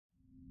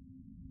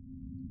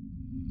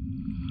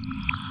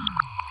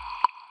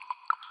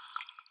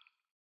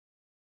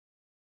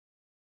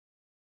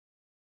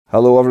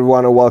Hello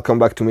everyone and welcome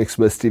back to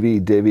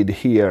Mixbustv. David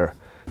here.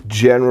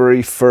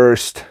 January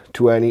 1st,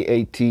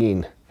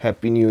 2018.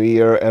 Happy New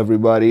Year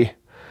everybody.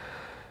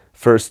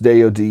 First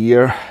day of the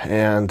year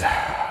and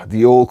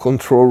the old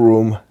control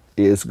room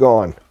is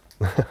gone.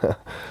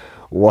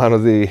 One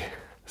of the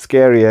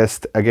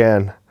scariest,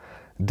 again,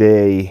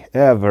 day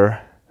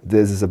ever.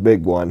 This is a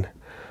big one.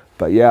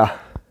 But yeah,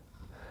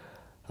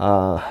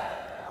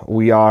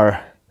 we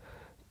are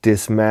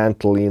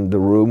dismantling the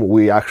room.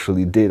 We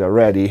actually did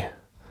already.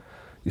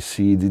 You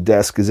see the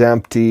desk is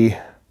empty.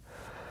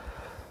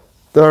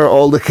 There are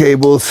all the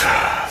cables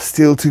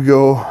still to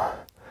go.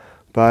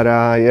 But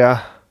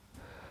yeah,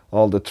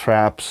 all the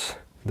traps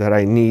that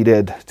I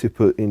needed to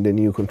put in the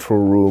new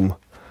control room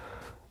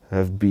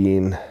have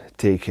been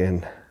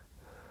taken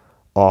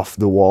off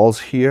the walls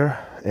here.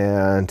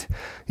 And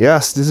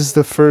yes, this is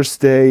the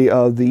first day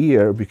of the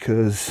year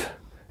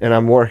and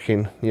I'm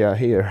working, yeah,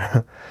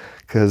 here.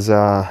 Because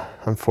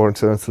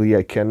unfortunately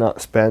I cannot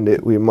spend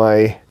it with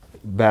my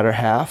better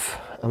half,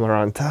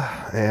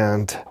 Amaranta.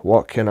 And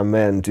what can a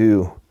man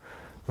do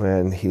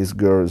when his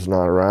girl is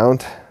not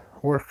around?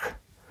 Work.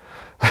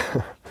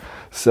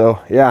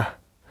 So yeah,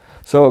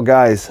 so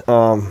guys,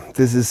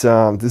 this is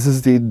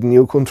the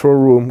new control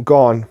room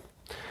gone,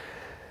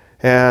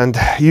 and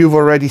you've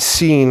already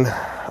seen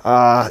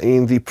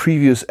in the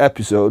previous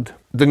episode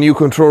the new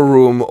control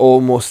room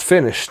almost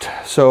finished.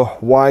 So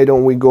why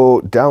don't we go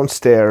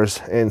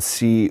downstairs and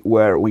see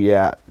where we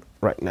at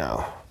right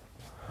now?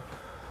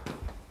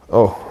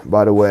 Oh,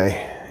 by the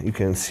way, you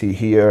can see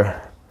here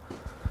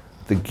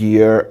the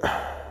gear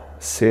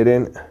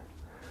sitting,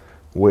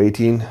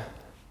 waiting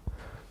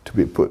to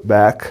be put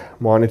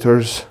back,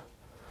 monitors,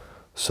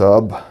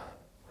 sub,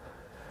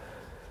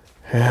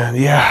 and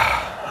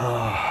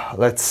yeah,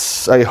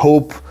 I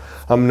hope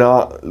I'm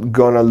not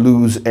gonna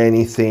lose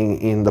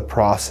anything in the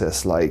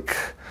process, like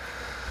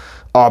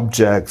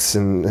objects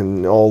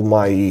and all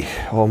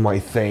my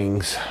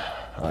things.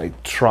 I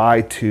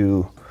try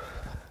to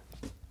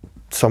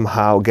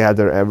somehow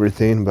gather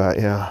everything, but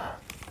yeah,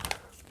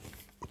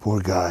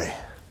 poor guy.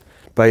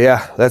 But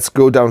yeah, let's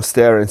go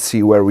downstairs and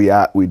see where we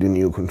at with the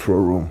new control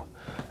room.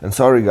 And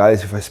sorry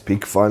guys if I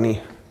speak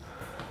funny,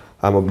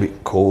 I'm a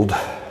bit cold,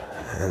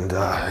 and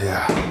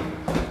yeah,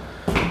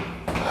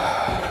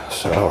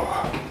 so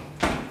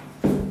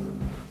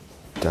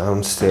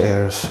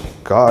downstairs.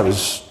 God,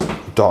 it's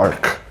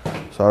dark,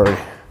 sorry.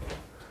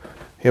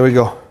 Here we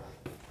go.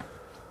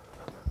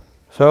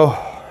 So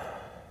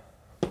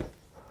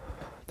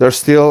there's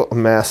still a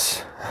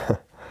mess,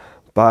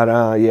 but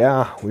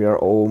yeah, we are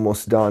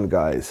almost done,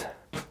 guys.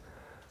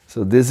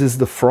 So this is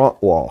the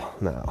front wall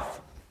now.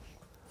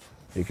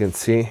 You can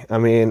see, I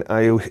mean,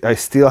 I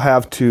still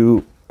have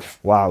to,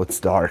 wow, it's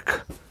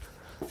dark.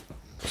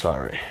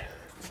 Sorry.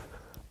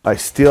 I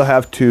still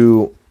have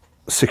to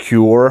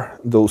secure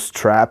those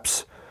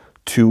traps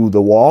to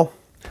the wall,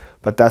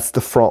 but that's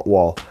the front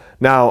wall.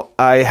 Now,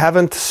 I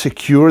haven't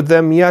secured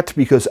them yet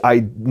because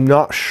I'm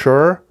not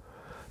sure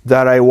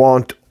that I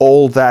want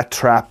all that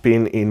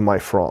trapping in my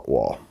front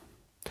wall.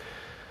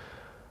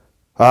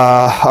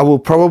 I will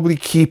probably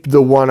keep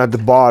the one at the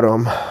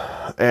bottom,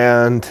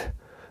 and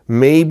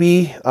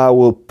maybe I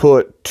will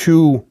put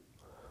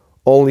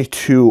only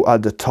two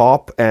at the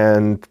top,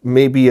 and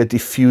maybe a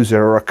diffuser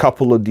or a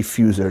couple of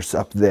diffusers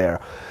up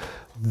there.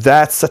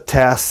 That's a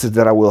test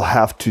that I will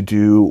have to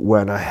do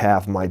when I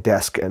have my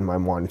desk and my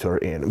monitor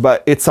in,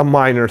 but it's a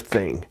minor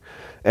thing.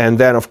 And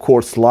then of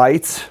course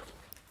lights.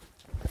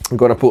 I'm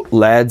gonna put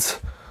LEDs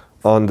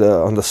on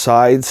the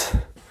sides,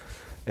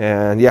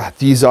 and yeah,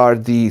 these are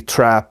the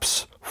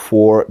traps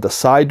for the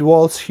side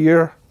walls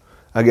here.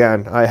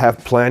 Again, I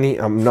have plenty.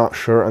 I'm not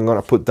sure I'm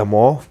gonna put them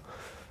all,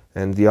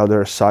 and the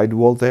other side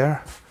wall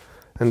there,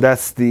 and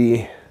that's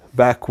the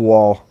back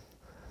wall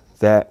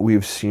that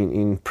we've seen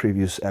in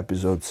previous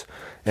episodes.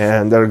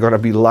 And there are gonna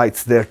be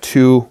lights there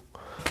too.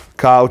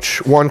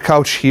 Couch, one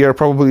couch here,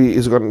 probably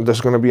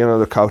there's gonna be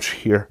another couch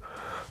here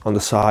on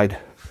the side.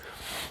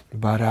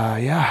 But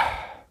yeah,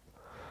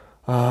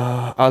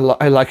 I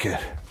like it.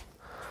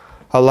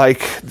 I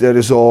like that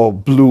it's all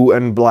blue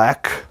and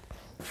black.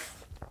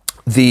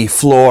 The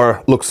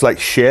floor looks like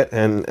shit,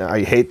 and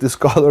I hate this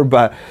color,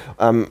 but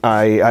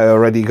I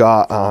already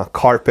got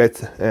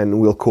carpet,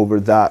 and we'll cover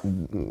that.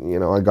 You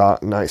know, I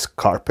got nice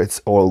carpets,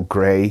 all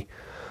gray,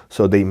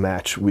 so they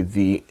match with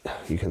the,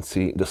 you can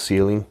see the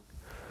ceiling.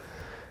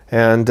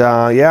 And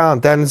yeah,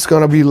 then it's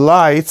gonna be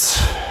lights,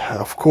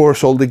 of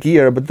course, all the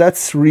gear, but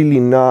that's really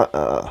not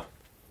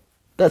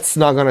that's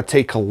not gonna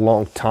take a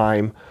long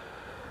time.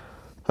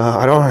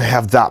 I don't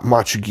have that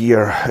much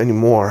gear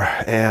anymore,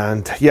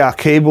 and yeah,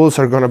 cables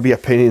are gonna be a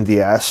pain in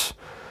the ass,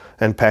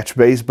 and patch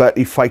bays, but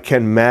if I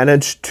can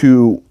manage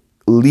to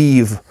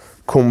leave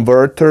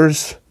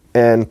converters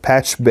and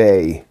patch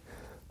bay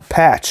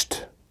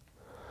patched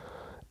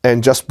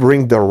and just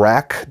bring the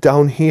rack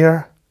down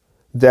here,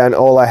 then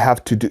all I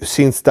have to do,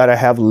 since that I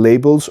have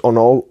labels on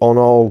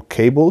all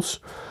cables,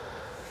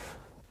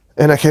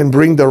 and I can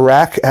bring the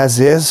rack as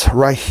is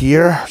right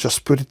here,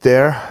 just put it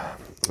there.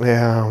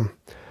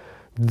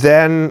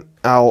 Then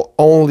I'll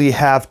only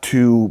have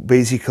to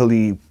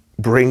basically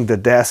bring the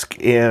desk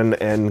in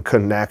and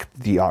connect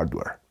the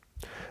hardware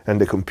and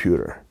the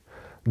computer.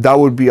 That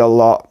would be a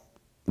lot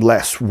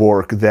less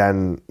work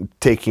than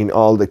taking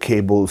all the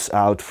cables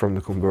out from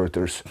the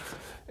converters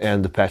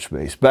and the patch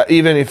base. But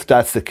even if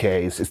that's the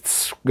case,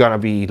 it's gonna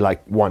be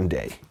like one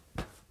day,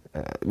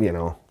 you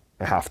know,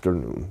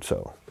 afternoon,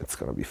 so it's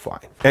gonna be fine.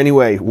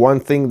 Anyway, one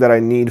thing that I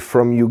need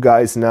from you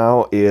guys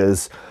now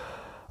is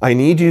I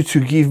need you to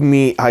give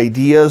me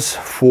ideas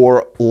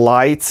for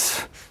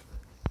lights,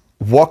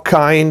 what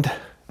kind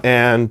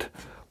and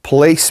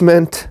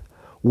placement,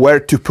 where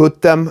to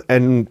put them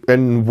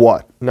and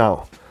what.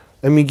 Now,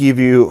 let me give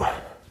you,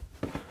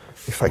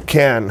 if I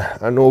can,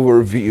 an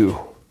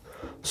overview.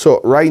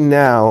 So right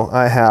now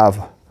I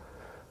have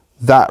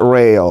that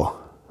rail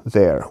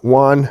there,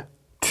 1,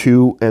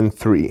 2, and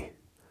 3.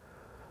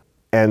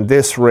 And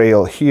this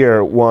rail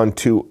here, 1,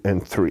 2,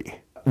 and 3.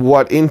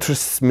 What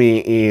interests me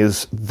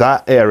is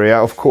that area,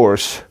 of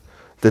course,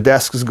 the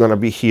desk is gonna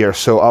be here.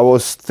 So I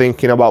was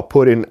thinking about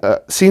putting,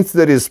 since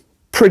that is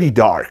pretty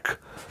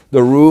dark,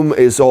 the room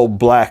is all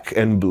black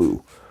and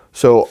blue.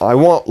 So I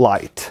want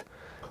light.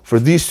 For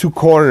these two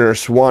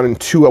corners, 1 and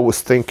 2, I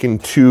was thinking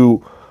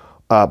 2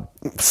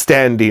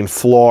 standing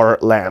floor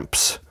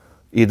lamps.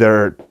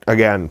 Either,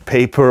 again,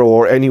 paper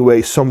or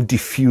anyway, some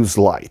diffuse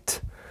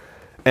light.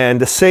 And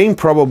the same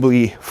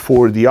probably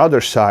for the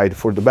other side,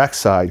 for the back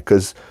side,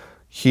 because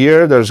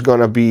here there's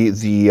gonna be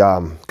the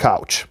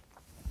couch.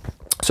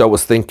 So I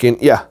was thinking,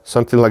 yeah,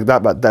 something like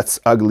that, but that's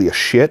ugly as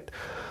shit.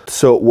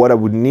 So what I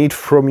would need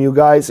from you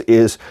guys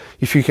is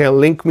if you can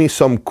link me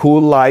some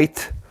cool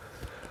light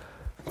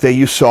that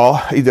you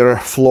saw, either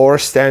floor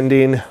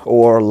standing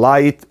or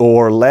light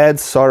or LED,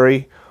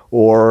 sorry,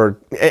 or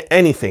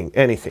anything.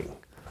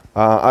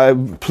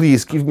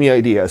 Please give me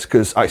ideas,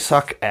 because I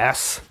suck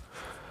ass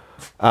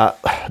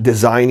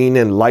designing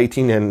and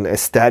lighting and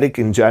aesthetic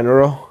in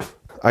general.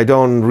 I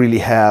don't really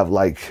have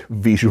like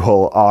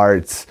visual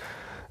arts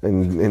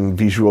and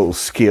visual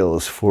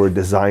skills for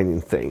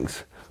designing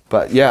things.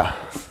 But yeah,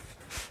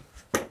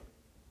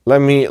 let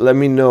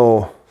me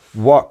know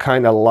what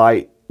kind of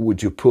light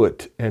would you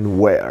put and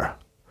where.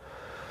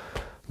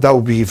 That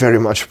would be very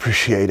much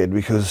appreciated,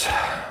 because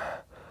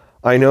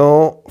I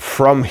know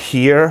from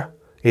here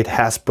it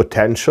has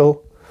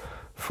potential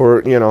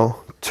for, you know,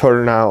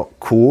 turn out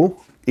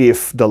cool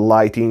if the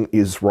lighting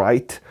is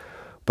right,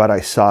 but I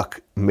suck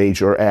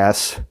major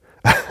ass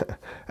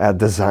at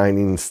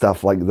designing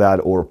stuff like that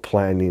or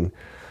planning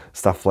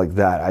stuff like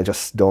that. I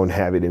just don't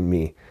have it in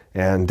me.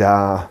 And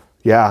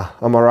yeah,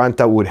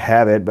 Amaranta would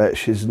have it, but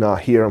she's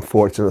not here,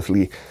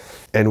 unfortunately.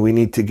 And we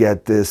need to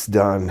get this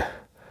done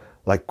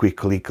like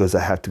quickly, because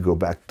I have to go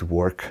back to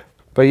work.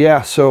 But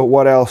yeah, so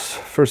what else?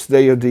 First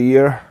day of the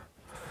year.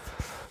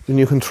 The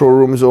new control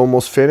room is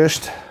almost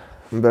finished.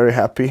 I'm very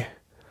happy,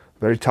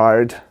 very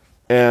tired.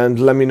 And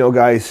let me know,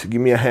 guys, give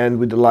me a hand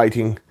with the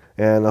lighting,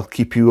 and I'll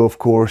keep you, of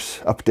course,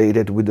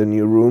 updated with the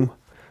new room.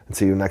 And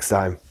see you next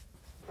time.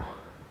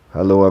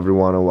 Hello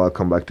everyone, and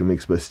welcome back to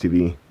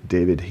Mixbustv.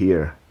 David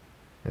here.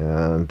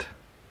 And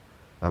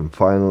I'm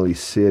finally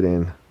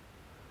sitting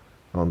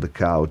on the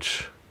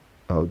couch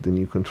of the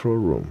new control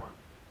room.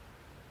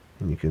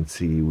 And you can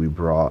see we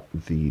brought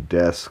the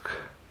desk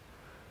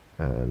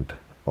and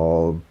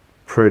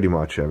pretty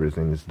much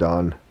everything is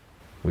done.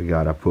 We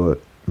gotta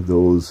put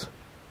those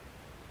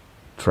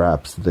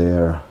traps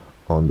there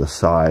on the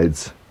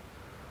sides.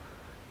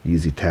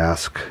 Easy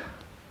task.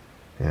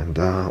 And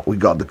we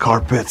got the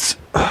carpets.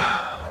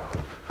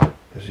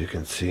 As you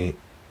can see,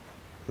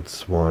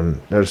 it's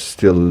one. There's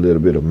still a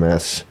little bit of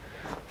mess,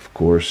 of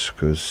course,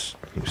 because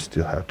you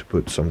still have to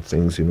put some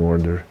things in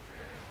order.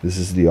 This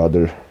is the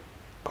other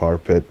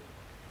carpet,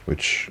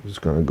 which is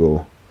gonna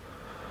go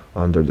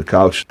under the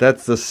couch.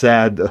 That's the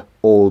sad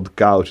old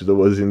couch that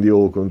was in the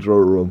old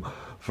control room.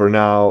 For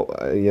now,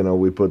 you know,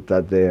 we put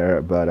that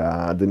there, but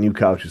the new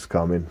couch is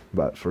coming.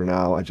 But for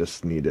now, I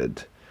just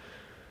needed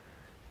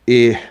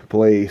a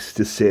place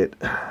to sit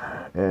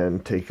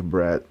and take a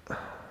breath.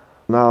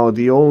 Now,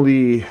 the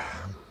only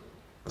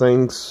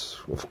things,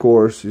 of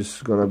course,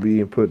 is gonna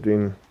be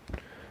putting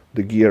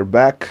the gear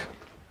back,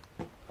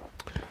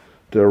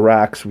 the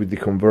racks with the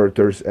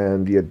converters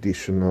and the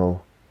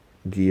additional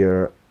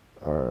gear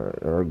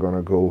are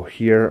gonna go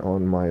here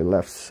on my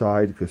left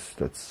side, because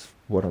that's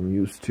what I'm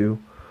used to.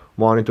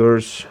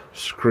 Monitors,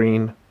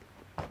 screen,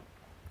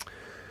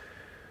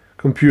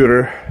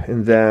 computer,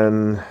 and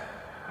then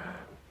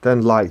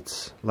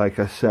lights, like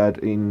I said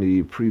in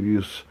the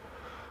previous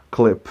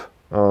clip.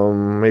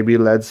 Maybe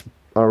LEDs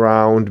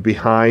around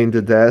behind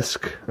the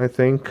desk, I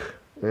think,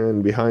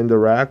 and behind the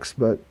racks,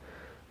 but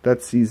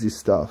that's easy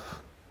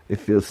stuff. It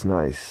feels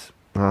nice.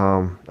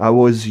 I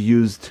was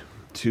used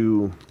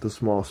to the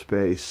small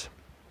space.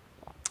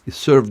 It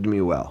served me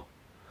well.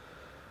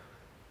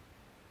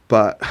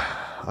 But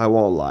I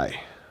won't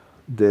lie,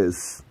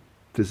 this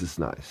is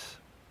nice.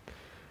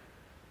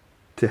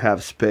 To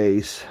have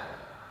space,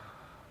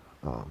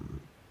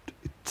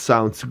 it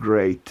sounds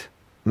great.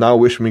 Now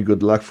wish me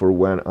good luck for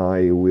when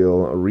I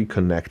will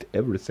reconnect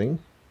everything.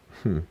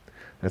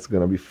 It's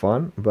gonna be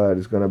fun, but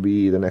it's gonna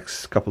be the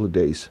next couple of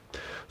days.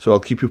 So I'll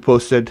keep you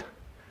posted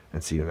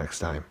and see you next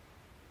time.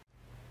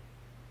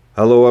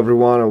 Hello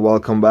everyone, and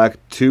welcome back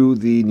to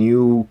the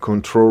new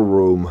control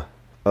room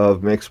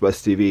of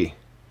Mixbustv.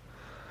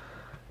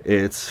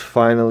 It's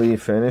finally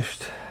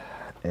finished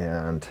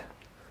and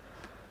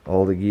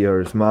all the gear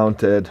is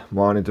mounted,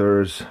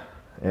 monitors,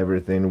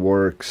 everything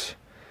works.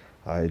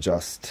 I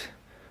just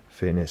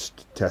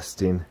finished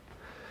testing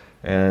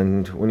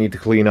and we need to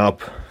clean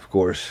up, of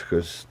course,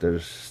 because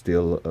there's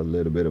still a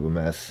little bit of a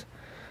mess,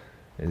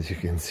 as you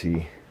can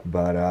see.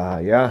 But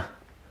yeah,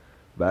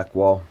 back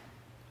wall,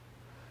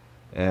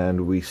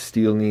 and we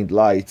still need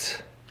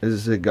lights. This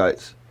is it,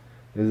 guys.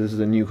 This is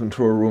the new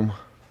control room.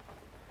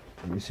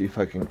 Let me see if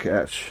I can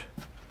catch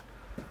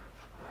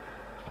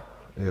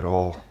it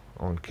all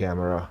on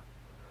camera.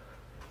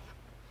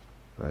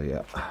 But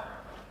yeah,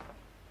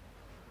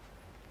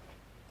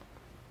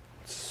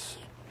 it's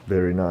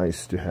very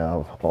nice to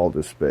have all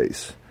this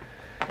space.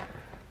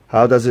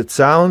 How does it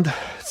sound?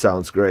 It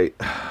sounds great.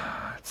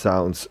 It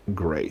sounds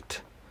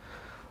great.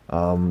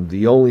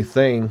 The only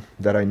thing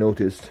that I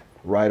noticed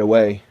right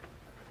away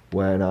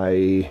when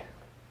I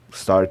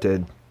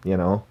started, you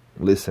know,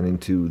 listening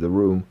to the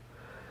room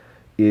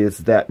is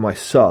that my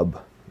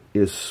sub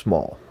is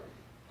small.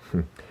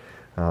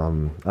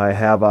 I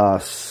have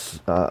a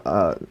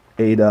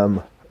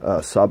ADAM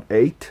sub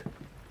 8.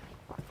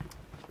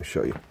 Let me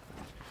show you.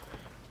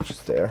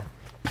 Just there.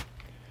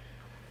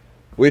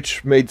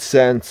 Which made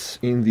sense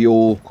in the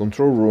old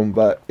control room,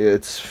 but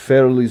it's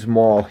fairly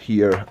small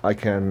here. I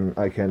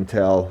can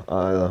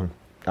tell.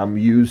 I'm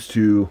used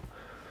to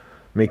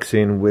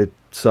mixing with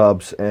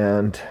subs,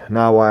 and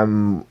now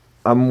I'm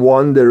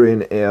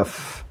wondering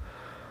if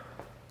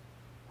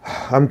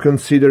I'm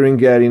considering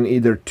getting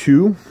either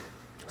 2,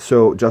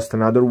 so just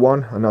another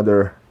one,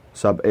 another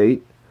sub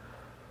 8,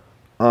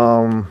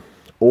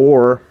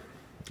 or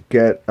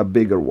get a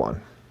bigger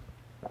one.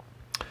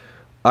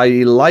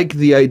 I like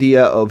the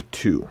idea of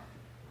 2,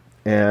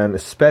 and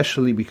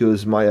especially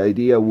because my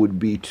idea would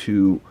be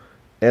to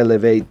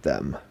elevate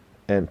them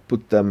and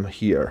put them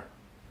here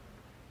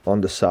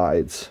on the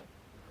sides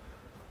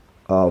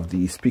of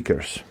the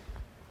speakers.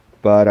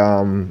 But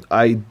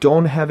I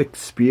don't have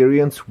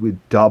experience with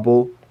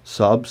double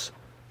subs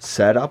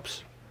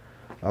setups.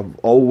 I've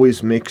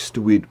always mixed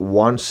with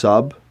one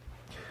sub,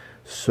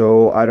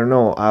 so I don't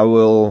know. I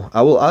will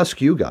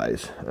ask you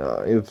guys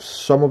if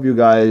some of you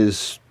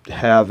guys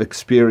have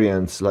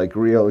experience, like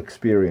real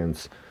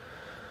experience,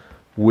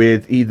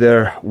 with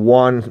either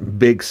one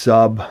big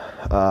sub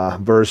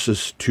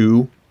versus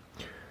 2.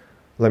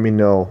 Let me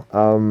know.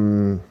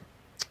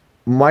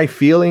 My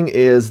feeling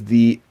is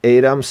the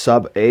ADAM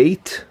sub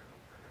 8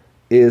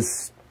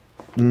 is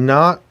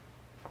not,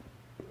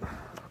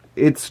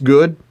 it's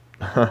good.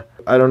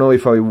 I don't know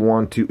if I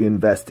want to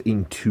invest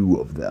in 2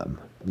 of them.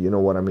 You know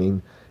what I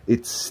mean?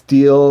 It's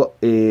still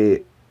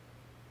a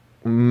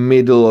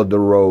middle of the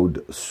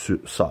road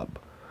sub.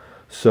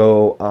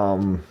 So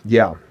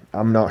yeah,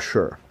 I'm not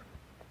sure.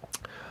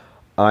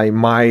 It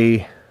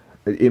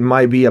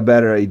might be a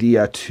better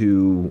idea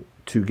to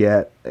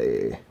get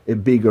a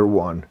bigger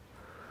one.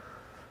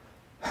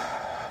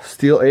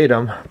 Still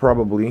ADAM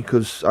probably,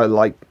 because I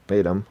like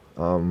ADAM,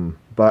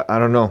 but I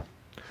don't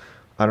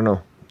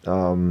know.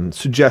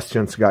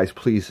 Suggestions, guys,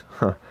 please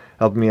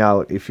help me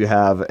out if you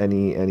have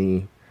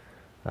any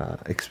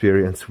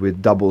experience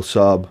with double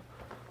sub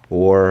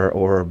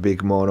or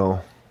big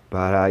mono.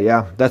 But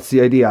yeah, that's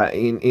the idea.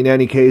 In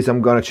any case,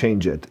 I'm gonna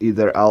change it.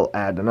 Either I'll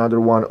add another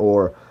one,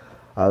 or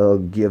I'll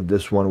give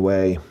this one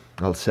away.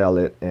 I'll sell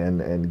it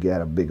and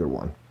get a bigger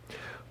one.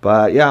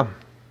 But yeah,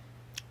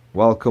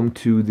 welcome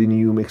to the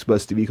new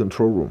Mixbustv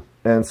Control Room.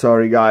 And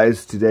sorry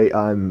guys, today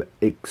I'm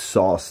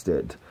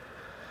exhausted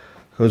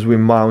because we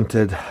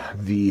mounted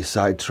the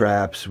side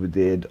traps, we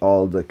did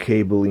all the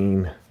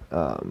cabling.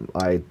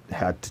 I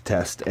had to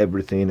test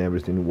everything.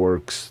 Everything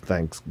works,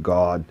 thanks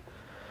God.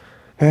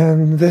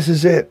 And this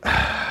is it.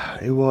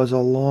 It was a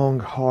long,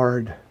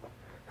 hard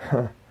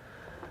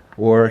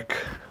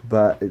work,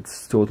 but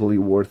it's totally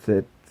worth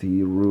it.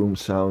 The room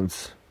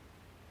sounds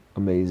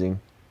amazing.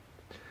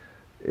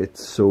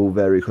 It's so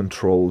very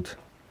controlled.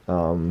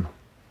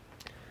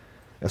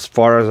 As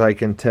far as I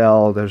can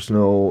tell, there's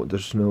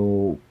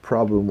no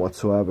problem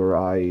whatsoever.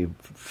 I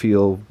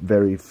feel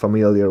very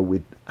familiar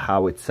with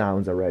how it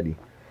sounds already.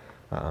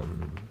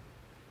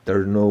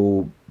 There are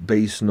no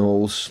bass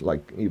nulls,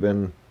 like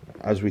even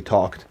as we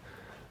talked,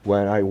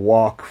 when I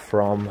walk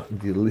from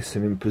the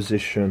listening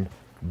position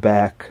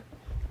back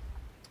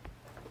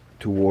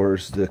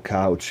towards the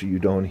couch, you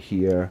don't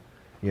hear,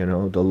 you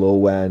know, the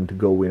low end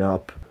going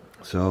up.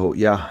 So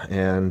yeah,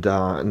 and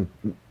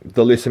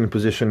the listening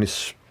position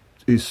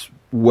is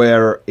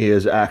where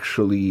is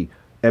actually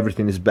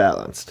everything is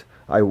balanced.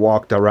 I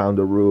walked around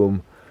the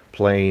room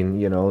playing,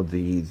 you know,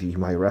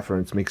 my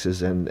reference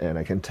mixes, and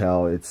I can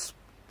tell it's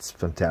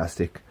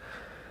fantastic.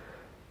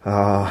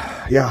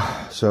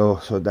 Yeah, so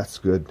that's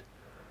good.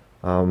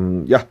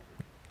 Yeah,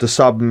 the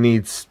sub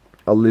needs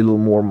a little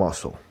more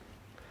muscle,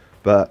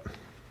 but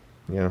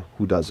Yeah,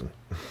 who doesn't?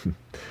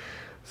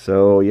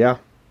 So yeah,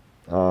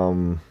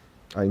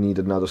 I need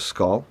another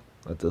skull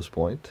at this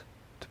point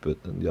to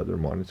put in the other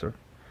monitor.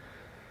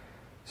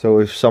 So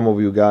if some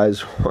of you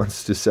guys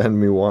wants to send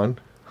me one,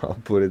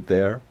 I'll put it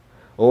there.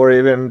 Or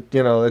even,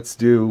 you know, let's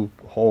do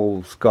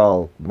whole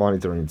skull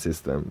monitoring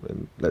system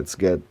and let's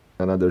get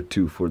another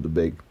 2 for the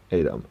big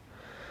ADAM.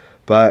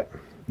 But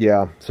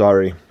yeah,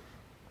 sorry,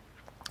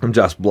 I'm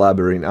just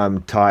blabbering.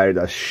 I'm tired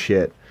as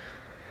shit.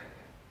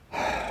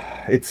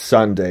 It's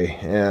Sunday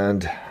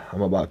and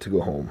I'm about to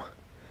go home.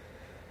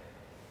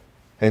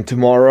 And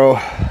tomorrow,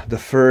 the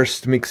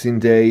first mixing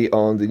day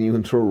on the new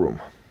control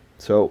room.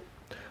 So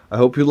I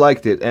hope you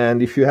liked it,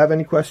 and if you have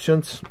any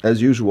questions, as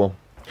usual,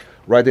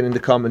 write it in the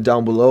comment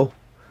down below.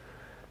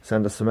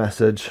 Send us a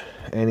message,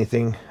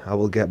 anything, I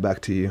will get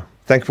back to you.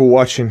 Thanks for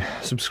watching.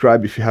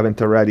 Subscribe if you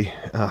haven't already.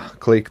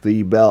 Click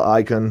the bell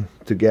icon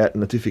to get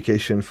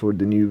notification for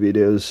the new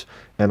videos,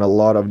 and a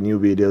lot of new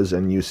videos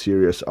and new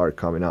series are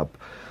coming up.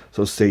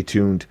 So stay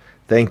tuned.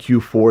 Thank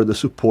you for the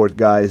support,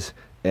 guys,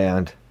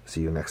 and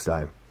see you next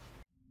time.